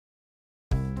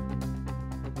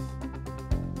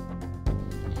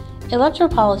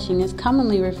Electropolishing is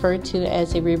commonly referred to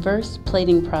as a reverse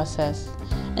plating process.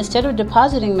 Instead of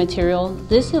depositing material,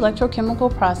 this electrochemical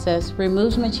process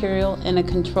removes material in a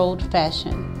controlled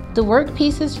fashion. The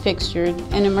workpiece is fixtured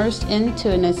and immersed into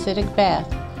an acidic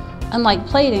bath. Unlike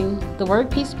plating, the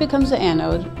workpiece becomes the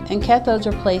anode and cathodes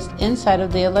are placed inside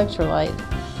of the electrolyte.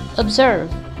 Observe,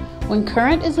 when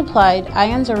current is applied,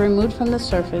 ions are removed from the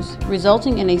surface,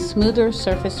 resulting in a smoother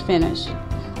surface finish.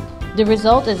 The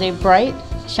result is a bright,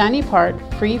 shiny part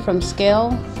free from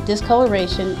scale,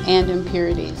 discoloration, and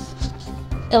impurities.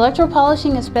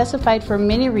 Electropolishing is specified for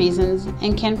many reasons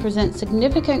and can present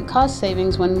significant cost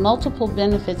savings when multiple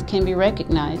benefits can be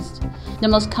recognized. The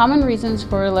most common reasons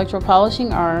for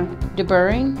electropolishing are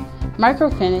deburring,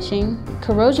 microfinishing,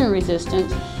 corrosion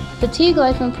resistance, fatigue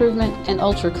life improvement, and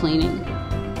ultra cleaning.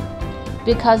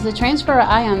 Because the transfer of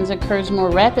ions occurs more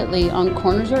rapidly on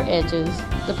corners or edges,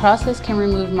 the process can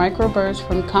remove microburrs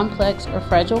from complex or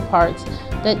fragile parts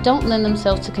that don't lend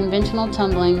themselves to conventional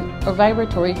tumbling or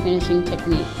vibratory finishing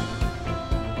techniques.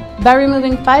 By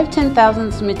removing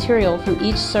 5/10,000ths material from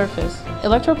each surface,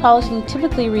 electropolishing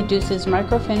typically reduces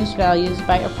microfinish values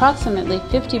by approximately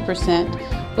 50%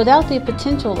 without the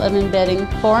potential of embedding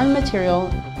foreign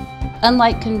material.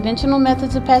 Unlike conventional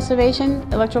methods of passivation,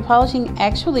 electropolishing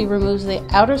actually removes the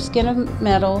outer skin of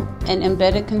metal and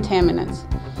embedded contaminants.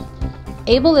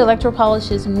 Able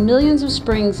electropolishes millions of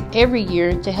springs every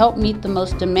year to help meet the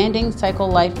most demanding cycle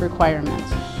life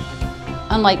requirements.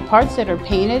 Unlike parts that are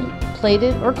painted,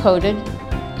 plated, or coated,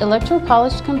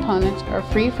 electropolished components are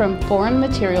free from foreign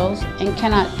materials and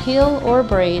cannot peel or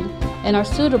abrade and are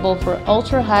suitable for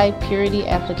ultra-high purity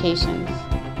applications.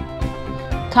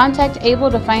 Contact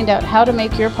Able to find out how to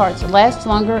make your parts last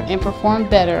longer and perform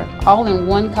better, all in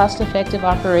one cost-effective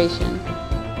operation.